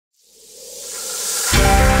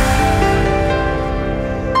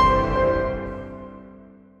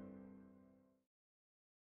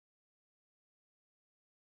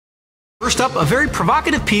First up, a very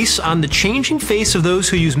provocative piece on the changing face of those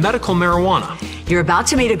who use medical marijuana. You're about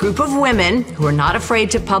to meet a group of women who are not afraid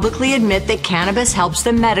to publicly admit that cannabis helps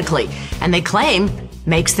them medically, and they claim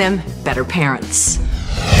makes them better parents.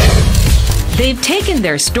 They've taken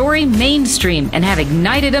their story mainstream and have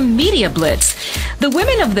ignited a media blitz. The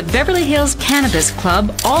women of the Beverly Hills Cannabis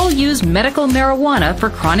Club all use medical marijuana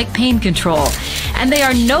for chronic pain control, and they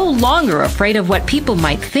are no longer afraid of what people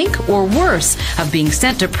might think, or worse, of being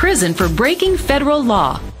sent to prison for breaking federal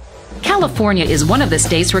law. California is one of the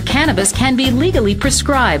states where cannabis can be legally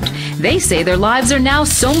prescribed. They say their lives are now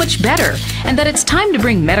so much better and that it's time to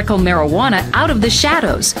bring medical marijuana out of the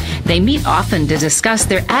shadows. They meet often to discuss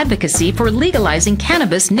their advocacy for legalizing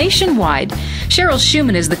cannabis nationwide. Cheryl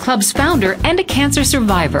Shuman is the club's founder and a cancer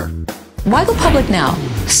survivor. Why go public now?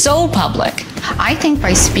 So public. I think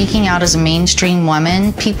by speaking out as a mainstream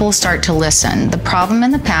woman, people start to listen. The problem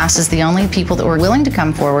in the past is the only people that were willing to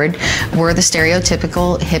come forward were the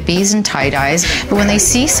stereotypical hippies and tie-dyes. But when they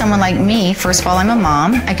see someone like me, first of all, I'm a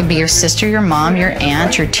mom. I could be your sister, your mom, your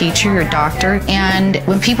aunt, your teacher, your doctor. And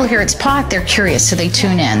when people hear it's pot, they're curious, so they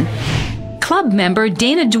tune in. Club member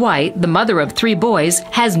Dana Dwight, the mother of 3 boys,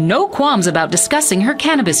 has no qualms about discussing her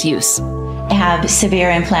cannabis use. I have severe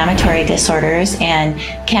inflammatory disorders, and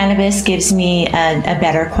cannabis gives me a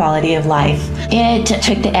better quality of life. It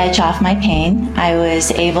took the edge off my pain. I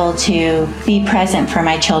was able to be present for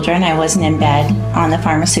my children. I wasn't in bed on the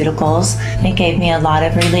pharmaceuticals. It gave me a lot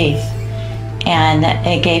of relief, and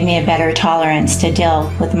it gave me a better tolerance to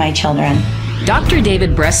deal with my children. Dr.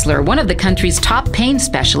 David Bressler, one of the country's top pain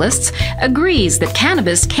specialists, agrees that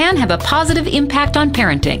cannabis can have a positive impact on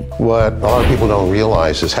parenting. What a lot of people don't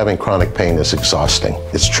realize is having chronic pain is exhausting.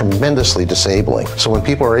 It's tremendously disabling. So when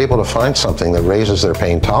people are able to find something that raises their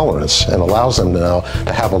pain tolerance and allows them now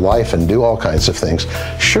to have a life and do all kinds of things,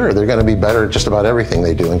 sure, they're going to be better at just about everything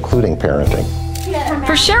they do, including parenting.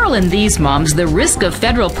 For Cheryl and these moms, the risk of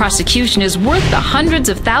federal prosecution is worth the hundreds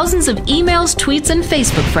of thousands of emails, tweets, and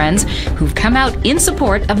Facebook friends who've come out in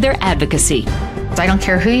support of their advocacy. I don't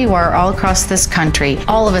care who you are all across this country.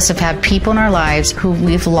 All of us have had people in our lives who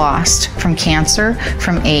we've lost from cancer,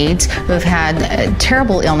 from AIDS, who have had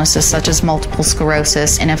terrible illnesses such as multiple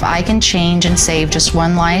sclerosis. And if I can change and save just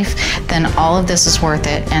one life, then all of this is worth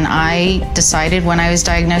it. And I decided when I was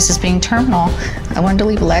diagnosed as being terminal, I wanted to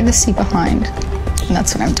leave a legacy behind. And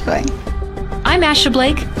that's what I'm doing. I'm Asha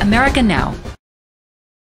Blake, America Now.